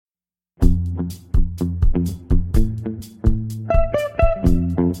Welcome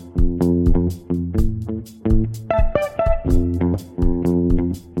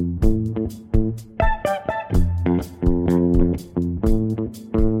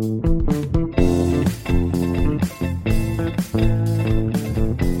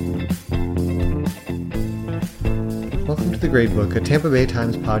to The Gradebook, a Tampa Bay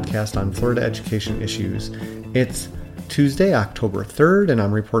Times podcast on Florida education issues. It's Tuesday, October 3rd, and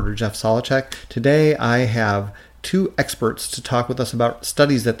I'm reporter Jeff Solochek. Today I have two experts to talk with us about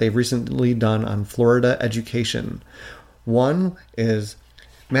studies that they've recently done on Florida education. One is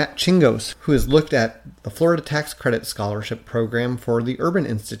Matt Chingos, who has looked at the Florida Tax Credit Scholarship Program for the Urban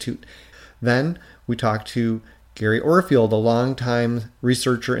Institute. Then we talked to Gary Orfield, a longtime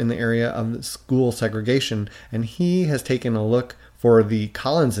researcher in the area of school segregation, and he has taken a look for the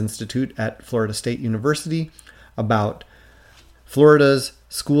Collins Institute at Florida State University about Florida's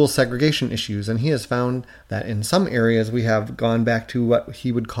school segregation issues, and he has found that in some areas we have gone back to what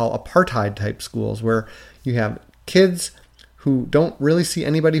he would call apartheid-type schools, where you have kids who don't really see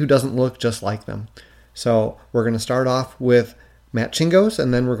anybody who doesn't look just like them. So we're going to start off with Matt Chingos,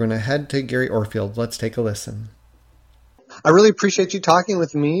 and then we're going to head to Gary Orfield. Let's take a listen. I really appreciate you talking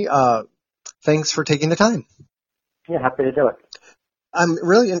with me. Thanks for taking the time. Yeah, happy to do it. I'm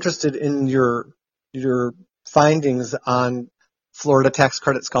really interested in your findings on Florida tax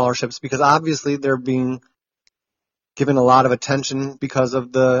credit scholarships because obviously they're being given a lot of attention because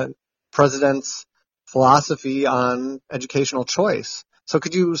of the president's philosophy on educational choice. So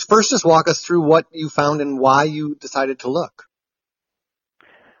could you first just walk us through what you found and why you decided to look?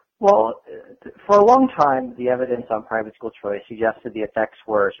 Well, for a long time, the evidence on private school choice suggested the effects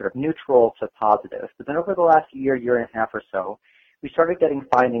were sort of neutral to positive. But then over the last year and a half or so, we started getting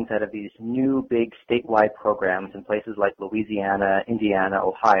findings out of these new big statewide programs in places like Louisiana, Indiana,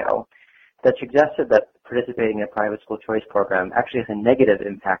 Ohio, that suggested that participating in a private school choice program actually has a negative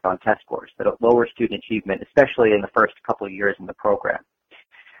impact on test scores, that it lowers student achievement, especially in the first couple of years in the program.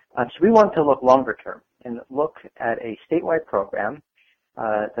 So we wanted to look longer term and look at a statewide program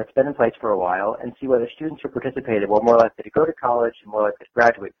that's been in place for a while and see whether students who participated were more likely to go to college and more likely to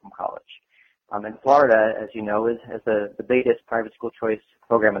graduate from college. And Florida, as you know, has the biggest private school choice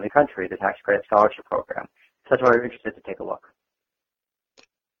program in the country, the Tax Credit Scholarship Program. So that's why we're interested to take a look.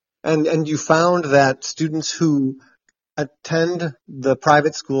 And you found that students who attend the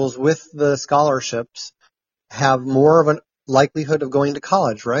private schools with the scholarships have more of a likelihood of going to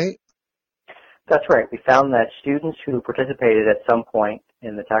college, right? That's right. We found that students who participated at some point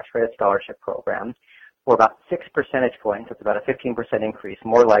in the Tax Credit Scholarship Program were about 6 percentage points, that's about a 15% increase,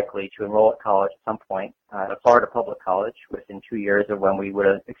 more likely to enroll at college at some point at a Florida public college within 2 years of when we would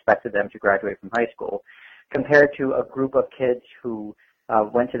have expected them to graduate from high school, compared to a group of kids who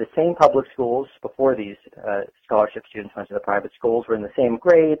went to the same public schools before these scholarship students went to the private schools, were in the same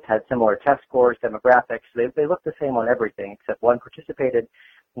grades, had similar test scores, demographics. They looked the same on everything, except one participated,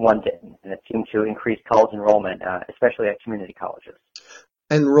 one didn't, and it seemed to increase college enrollment, especially at community colleges.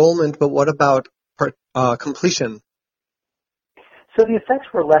 Enrollment, but what about completion? So the effects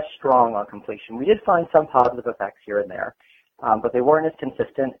were less strong on completion. We did find some positive effects here and there, but they weren't as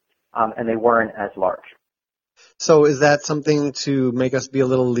consistent, and they weren't as large. So is that something to make us be a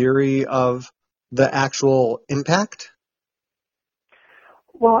little leery of the actual impact?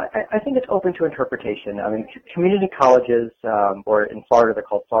 Well, I think it's open to interpretation. I mean, community colleges, or in Florida they're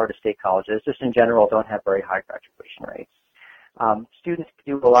called Florida State Colleges, just in general don't have very high graduation rates. Students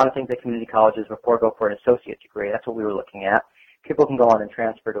do a lot of things at community colleges before go for an associate degree. That's what we were looking at. People can go on and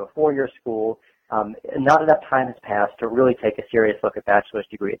transfer to a four-year school. And not enough time has passed to really take a serious look at bachelor's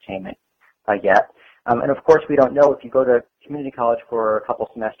degree attainment yet. And of course, we don't know if you go to community college for a couple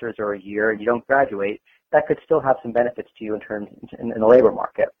semesters or a year and you don't graduate, that could still have some benefits to you in the labor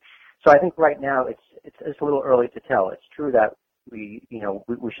market. So I think right now it's a little early to tell. It's true that we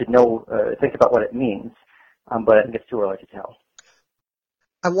should think about what it means, but I think it's too early to tell.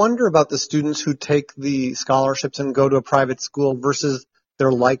 I wonder about the students who take the scholarships and go to a private school versus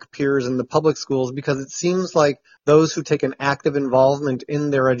their like peers in the public schools, because it seems like those who take an active involvement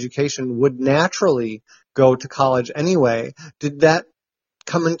in their education would naturally go to college anyway. Did that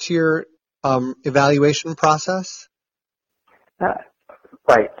come into your evaluation process?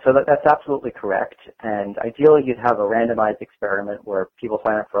 Right. So that's absolutely correct. And ideally, you'd have a randomized experiment where people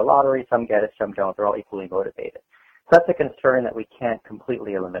sign up for a lottery, some get it, some don't. They're all equally motivated. So that's a concern that we can't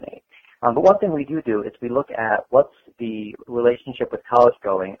completely eliminate. But one thing we do is we look at what's the relationship with college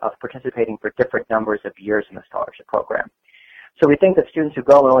going of participating for different numbers of years in the scholarship program. So we think that students who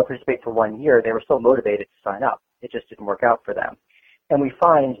go and only participate for 1 year, they were still motivated to sign up. It just didn't work out for them. And we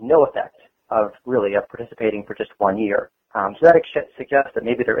find no effect of participating for just 1 year. So that suggests that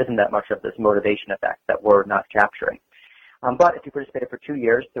maybe there isn't that much of this motivation effect that we're not capturing. But if you participated for 2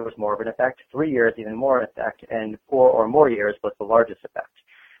 years, there was more of an effect, 3 years, even more effect, and 4 or more years was the largest effect.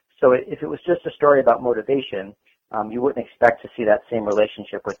 So if it was just a story about motivation, you wouldn't expect to see that same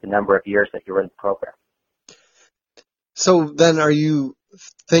relationship with the number of years that you were in the program. So then are you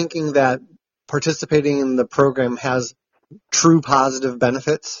thinking that participating in the program has true positive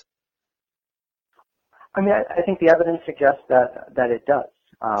benefits? I mean, I think the evidence suggests that it does,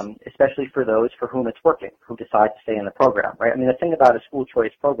 especially for those for whom it's working, who decide to stay in the program, right? I mean, the thing about a school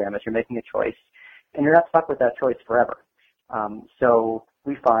choice program is you're making a choice, and you're not stuck with that choice forever. So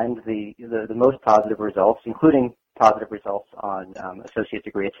we find the most positive results, including positive results on associate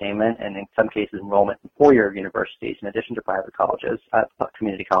degree attainment, and in some cases enrollment in four-year universities in addition to private colleges,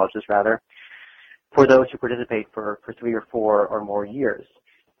 community colleges rather, for those who participate for 3 or 4 or more years.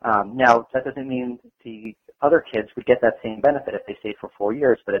 Now, that doesn't mean the other kids would get that same benefit if they stayed for 4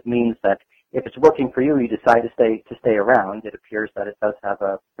 years, but it means that if it's working for you, you decide to stay around. It appears that it does have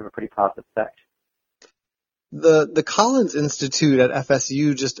a pretty positive effect. The Collins Institute at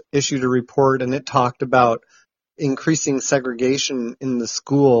FSU just issued a report, and it talked about increasing segregation in the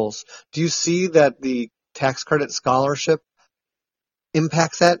schools. Do you see that the tax credit scholarship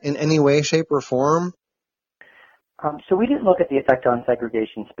impacts that in any way, shape, or form? So we didn't look at the effect on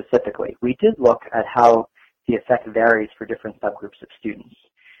segregation specifically. We did look at how the effect varies for different subgroups of students.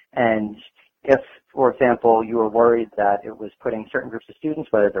 And if, for example, you were worried that it was putting certain groups of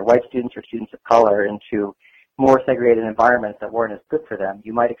students, whether they're white students or students of color, into more segregated environments that weren't as good for them,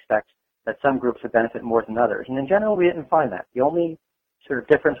 you might expect that some groups would benefit more than others. And in general, we didn't find that. The only sort of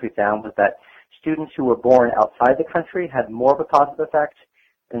difference we found was that students who were born outside the country had more of a positive effect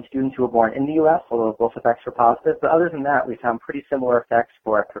than students who were born in the U.S., although both effects were positive. But other than that, we found pretty similar effects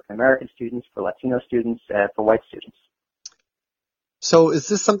for African American students, for Latino students, and for white students. So is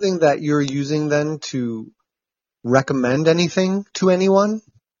this something that you're using then to recommend anything to anyone?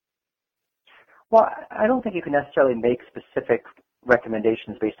 Well, I don't think you can necessarily make specific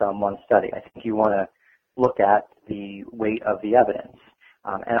recommendations based on one study. I think you want to look at the weight of the evidence.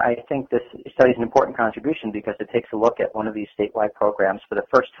 And I think this study is an important contribution because it takes a look at one of these statewide programs for the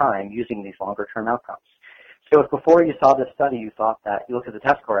first time using these longer-term outcomes. So if before you saw this study you thought that you looked at the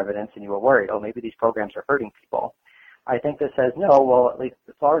test score evidence and you were worried, oh, maybe these programs are hurting people, I think this says, no, well, at least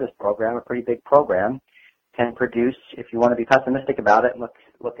Florida's program, a pretty big program, can produce, if you want to be pessimistic about it and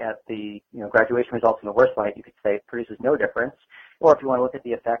look at the graduation results in the worst light, you could say it produces no difference. Or if you want to look at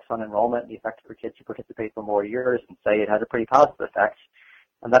the effects on enrollment, the effects for kids who participate for more years, and say it has a pretty positive effect,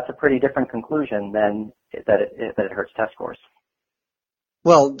 and that's a pretty different conclusion than that it hurts test scores.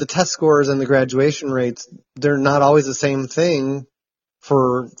 Well, the test scores and the graduation rates, they're not always the same thing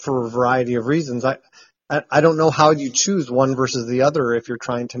for a variety of reasons. I don't know how you choose one versus the other if you're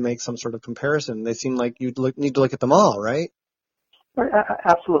trying to make some sort of comparison. They seem like you'd need to look at them all, right?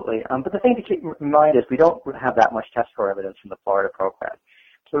 Absolutely. But the thing to keep in mind is we don't have that much test score evidence from the Florida program.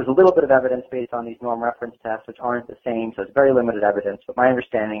 So there's a little bit of evidence based on these norm reference tests, which aren't the same, so it's very limited evidence. But my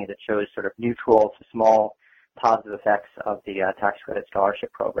understanding is it shows sort of neutral to small positive effects of the tax credit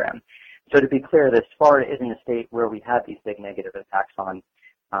scholarship program. So to be clear, this Florida isn't a state where we had these big negative impacts on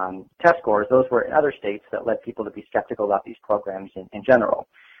test scores. Those were in other states that led people to be skeptical about these programs in general.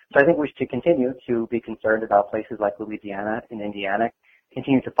 So I think we should continue to be concerned about places like Louisiana and Indiana,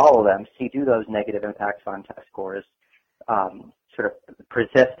 continue to follow them, do those negative impacts on test scores sort of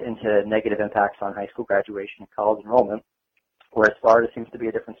persist into negative impacts on high school graduation and college enrollment, whereas Florida seems to be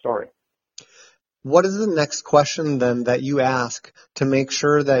a different story. What is the next question then that you ask to make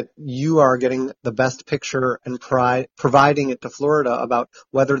sure that you are getting the best picture and providing it to Florida about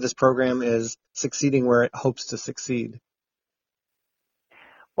whether this program is succeeding where it hopes to succeed?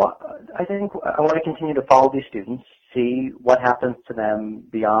 Well, I think I want to continue to follow these students, see what happens to them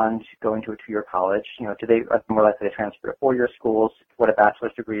beyond going to a two-year college. Are they more likely to transfer to four-year schools? What a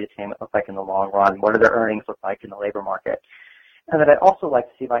bachelor's degree attainment look like in the long run? What do their earnings look like in the labor market? And then I'd also like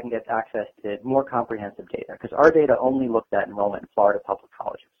to see if I can get access to more comprehensive data, because our data only looked at enrollment in Florida public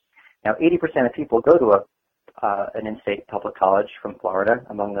colleges. Now, 80% of people go to an in-state public college from Florida,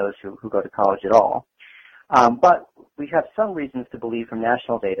 among those who go to college at all. But we have some reasons to believe from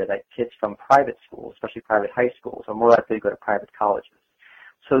national data that kids from private schools, especially private high schools, are more likely to go to private colleges.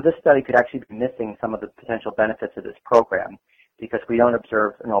 So this study could actually be missing some of the potential benefits of this program because we don't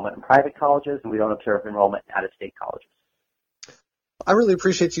observe enrollment in private colleges and we don't observe enrollment in out-of-state colleges. I really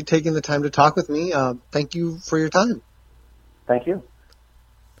appreciate you taking the time to talk with me. Thank you for your time. Thank you.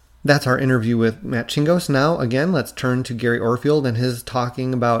 That's our interview with Matt Chingos. Now, again, let's turn to Gary Orfield and his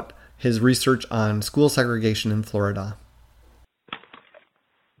talking about his research on school segregation in Florida.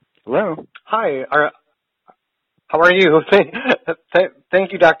 Hello. Hi. How are you?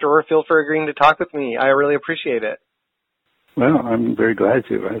 Thank you, Dr. Orfield, for agreeing to talk with me. I really appreciate it. Well, I'm very glad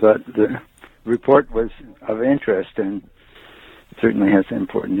to. I thought the report was of interest and certainly has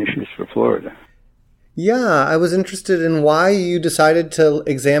important issues for Florida. Yeah, I was interested in why you decided to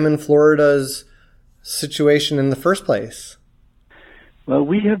examine Florida's situation in the first place. Well,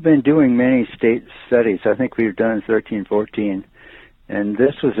 we have been doing many state studies. I think we've done 13, 14. And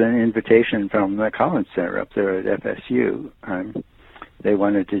this was an invitation from the Collins Center up there at FSU. They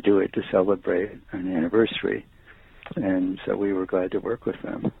wanted to do it to celebrate an anniversary. And so we were glad to work with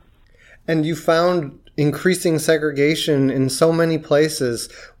them. And you found increasing segregation in so many places.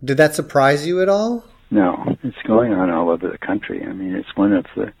 Did that surprise you at all? No, it's going on all over the country. I mean, it's one of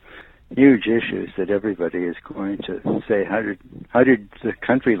the huge issues that everybody is going to say, how did the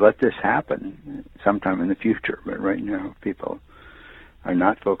country let this happen sometime in the future? But right now, people are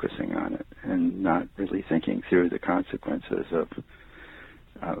not focusing on it and not really thinking through the consequences of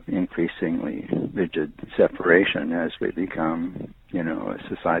increasingly rigid separation as we become, a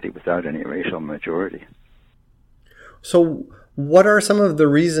society without any racial majority. So what are some of the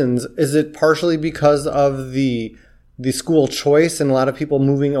reasons? Is it partially because of the school choice and a lot of people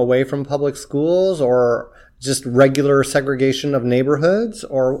moving away from public schools, or just regular segregation of neighborhoods,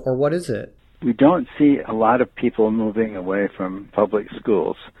 or what is it? We don't see a lot of people moving away from public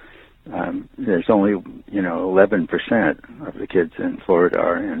schools. There's only, 11% of the kids in Florida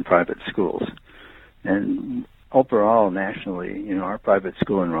are in private schools. And overall, nationally, our private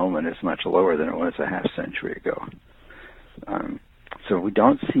school enrollment is much lower than it was a half century ago. So we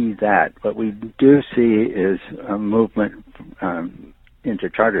don't see that. What we do see is a movement into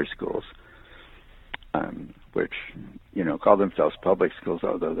charter schools, which, call themselves public schools,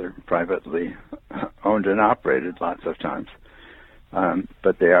 although they're privately owned and operated lots of times.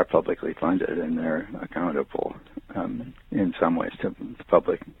 But they are publicly funded, and they're accountable in some ways to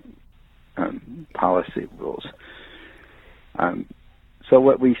public policy rules. So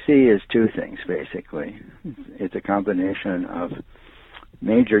what we see is two things, basically. It's a combination of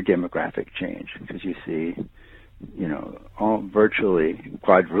major demographic change, because you see, virtually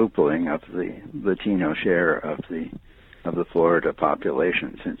quadrupling of the Latino share of the Florida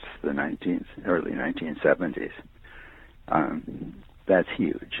population since the early 1970s. That's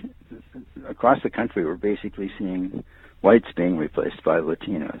huge. Across the country, we're basically seeing whites being replaced by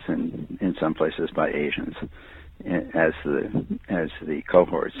Latinos, and in some places by Asians, as the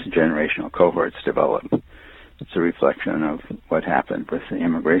generational cohorts develop. It's a reflection of what happened with the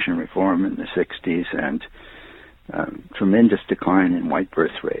immigration reform in the 60s and tremendous decline in white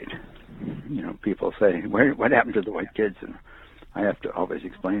birth rate. People say, what happened to the white kids? And I have to always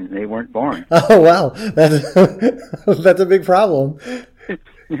explain they weren't born. Oh, wow. That's a big problem.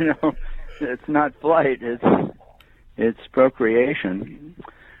 It's not flight, it's procreation.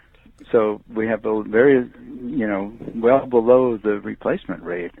 So we have a very, well below the replacement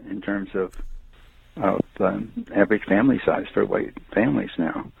rate in terms of average family size for white families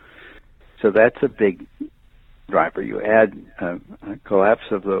now. So that's a big driver. You add a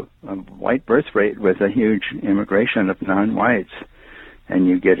collapse of the white birth rate with a huge immigration of non-whites, and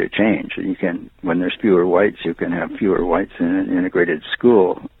you get a change. When there's fewer whites, you can have fewer whites in an integrated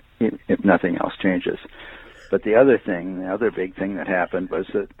school if nothing else changes. But the other big thing that happened was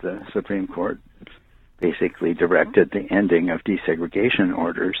that the Supreme Court basically directed the ending of desegregation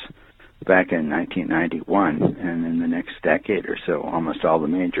orders back in 1991, and in the next decade or so, almost all the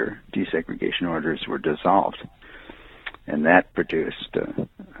major desegregation orders were dissolved. And that produced a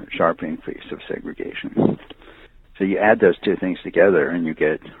sharp increase of segregation. So you add those two things together, and you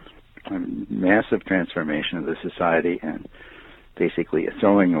get a massive transformation of the society and basically a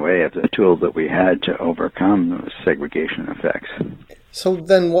throwing away of the tool that we had to overcome those segregation effects. So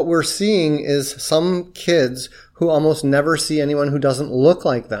then what we're seeing is some kids who almost never see anyone who doesn't look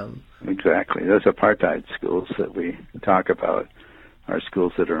like them. Exactly. Those apartheid schools that we talk about are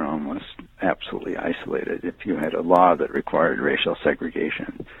schools that are almost absolutely isolated. If you had a law that required racial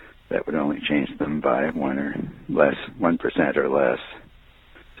segregation, that would only change them by 1% or less.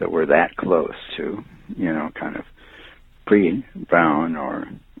 So we're that close to, kind of pre-Brown or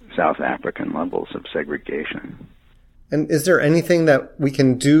South African levels of segregation. And is there anything that we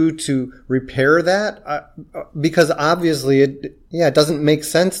can do to repair that? Because obviously, it doesn't make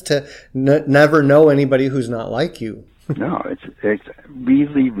sense to never know anybody who's not like you. No, it's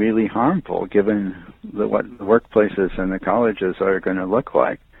really, really harmful given what the workplaces and the colleges are going to look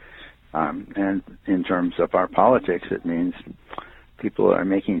like. And in terms of our politics, it means people are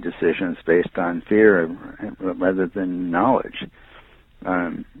making decisions based on fear rather than knowledge.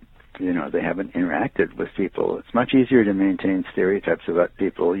 They haven't interacted with people. It's much easier to maintain stereotypes about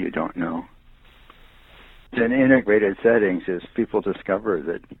people you don't know. In integrated settings, as people discover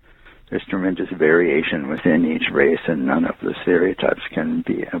that there's tremendous variation within each race, and none of the stereotypes can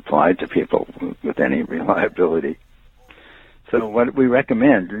be applied to people with any reliability. So what we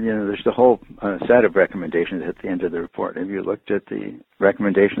recommend, there's a whole set of recommendations at the end of the report. Have you looked at the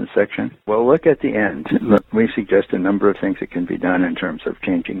recommendations section? Well, look at the end. We suggest a number of things that can be done in terms of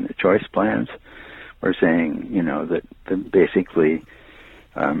changing the choice plans. We're saying, that basically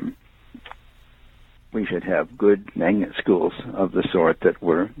we should have good magnet schools of the sort that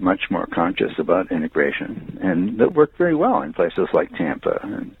were much more conscious about integration and that work very well in places like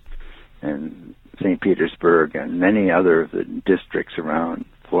Tampa and St. Petersburg and many other of the districts around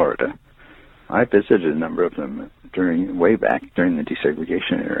Florida. I visited a number of them way back during the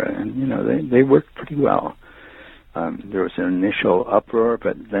desegregation era, and they worked pretty well. There was an initial uproar,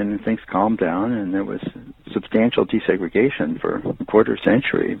 but then things calmed down, and there was substantial desegregation for a quarter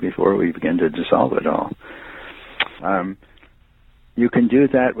century before we began to dissolve it all. You can do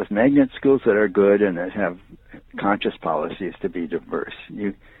that with magnet schools that are good and that have conscious policies to be diverse.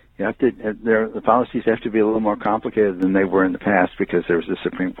 The policies have to be a little more complicated than they were in the past because there was a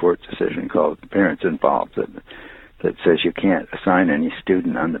Supreme Court decision called Parents Involved that says you can't assign any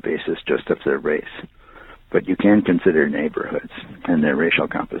student on the basis just of their race. But you can consider neighborhoods and their racial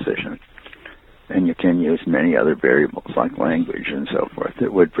composition. And you can use many other variables like language and so forth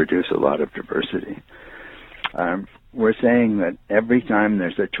that would produce a lot of diversity. We're saying that every time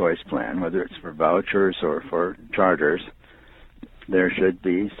there's a choice plan, whether it's for vouchers or for charters, there should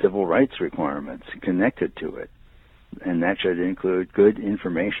be civil rights requirements connected to it. And that should include good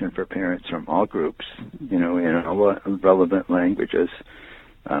information for parents from all groups, in all relevant languages,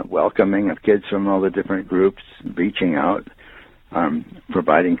 welcoming of kids from all the different groups, reaching out,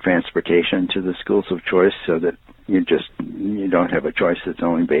 providing transportation to the schools of choice so that you don't have a choice that's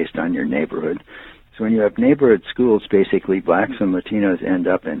only based on your neighborhood. So when you have neighborhood schools, basically blacks and Latinos end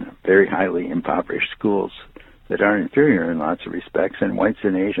up in very highly impoverished schools that are inferior in lots of respects, and whites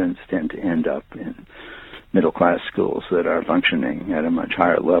and Asians tend to end up in middle-class schools that are functioning at a much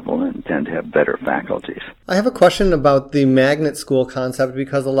higher level and tend to have better faculties. I have a question about the magnet school concept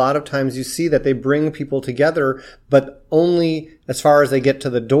because a lot of times you see that they bring people together, but only as far as they get to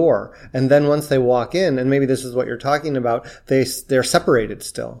the door. And then once they walk in, and maybe this is what you're talking about, they're separated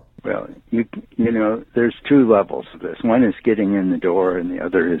still. Well, there's two levels of this. One is getting in the door, and the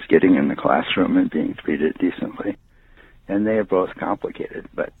other is getting in the classroom and being treated decently. And they are both complicated,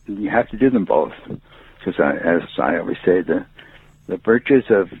 but you have to do them both. Because as I always say, the virtues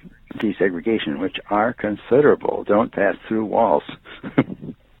of desegregation, which are considerable, don't pass through walls.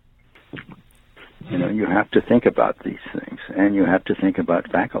 You have to think about these things, and you have to think about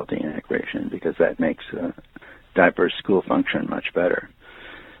faculty integration because that makes a diverse school function much better.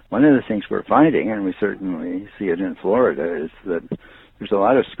 One of the things we're finding, and we certainly see it in Florida, is that there's a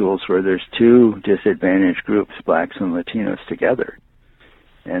lot of schools where there's two disadvantaged groups, blacks and Latinos, together.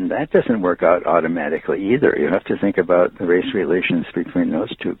 And that doesn't work out automatically either. You have to think about the race relations between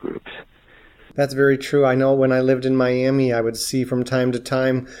those two groups. That's very true. I know when I lived in Miami, I would see from time to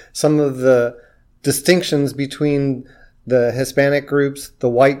time some of the distinctions between the Hispanic groups, the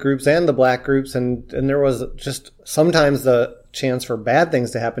white groups, and the black groups, and there was just sometimes the chance for bad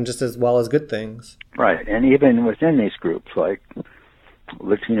things to happen just as well as good things. Right, and even within these groups, like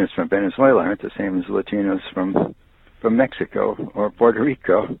Latinos from Venezuela aren't the same as Latinos from Mexico or Puerto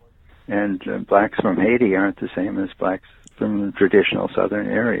Rico, and blacks from Haiti aren't the same as blacks from the traditional southern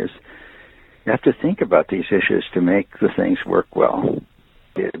areas. You have to think about these issues to make the things work well.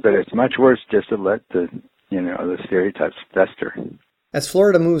 But it's much worse just to let the stereotypes fester. As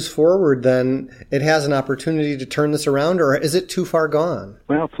Florida moves forward, then, it has an opportunity to turn this around, or is it too far gone?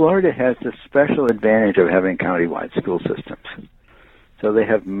 Well, Florida has the special advantage of having county-wide school systems. So they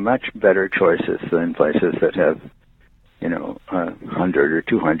have much better choices than places that have 100 or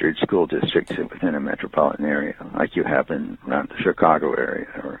 200 school districts within a metropolitan area, like you have around the Chicago area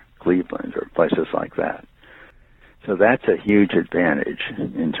or Cleveland or places like that. So that's a huge advantage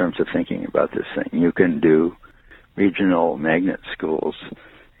in terms of thinking about this thing. You can do regional magnet schools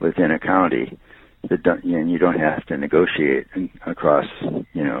within a county and you don't have to negotiate across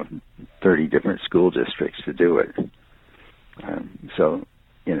 30 different school districts to do it.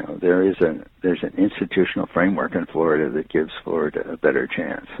 There's an institutional framework in Florida that gives Florida a better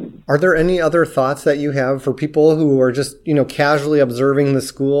chance. Are there any other thoughts that you have for people who are just, casually observing the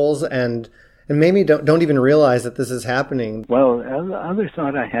schools and and maybe don't even realize that this is happening. Well, the other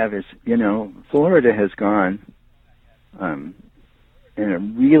thought I have is, Florida has gone in a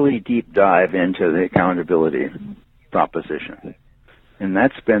really deep dive into the accountability proposition. And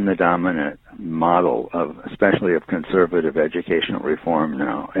that's been the dominant model especially of conservative educational reform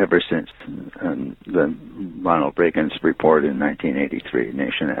now, ever since the Ronald Reagan's report in 1983,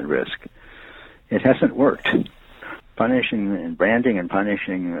 Nation at Risk. It hasn't worked. Punishing and branding and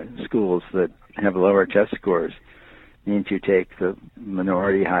punishing schools that have lower test scores means you take the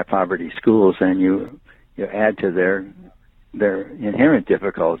minority, high poverty schools and you add to their inherent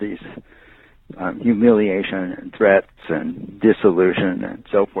difficulties, humiliation and threats and disillusion and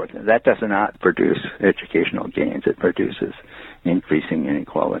so forth. That does not produce educational gains. It produces increasing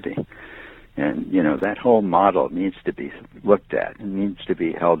inequality. And, that whole model needs to be looked at and needs to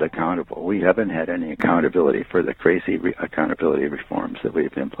be held accountable. We haven't had any accountability for the crazy accountability reforms that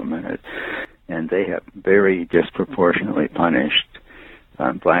we've implemented. And they have very disproportionately punished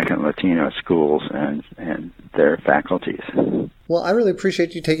Black and Latino schools and their faculties. Well, I really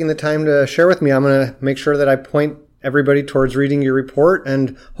appreciate you taking the time to share with me. I'm going to make sure that I point everybody towards reading your report,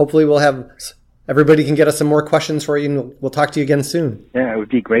 and hopefully everybody can get us some more questions for you, and we'll talk to you again soon. Yeah, it would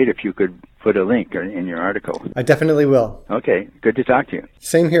be great if you could put a link in your article. I definitely will. Okay, good to talk to you.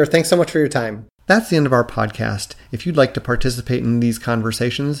 Same here. Thanks so much for your time. That's the end of our podcast. If you'd like to participate in these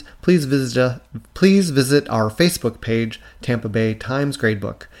conversations, please visit our Facebook page, Tampa Bay Times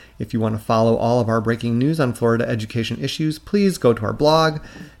Gradebook. If you want to follow all of our breaking news on Florida education issues, please go to our blog,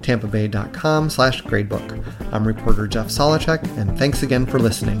 tampabay.com/gradebook. I'm reporter Jeff Solochek, and thanks again for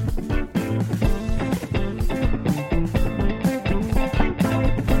listening.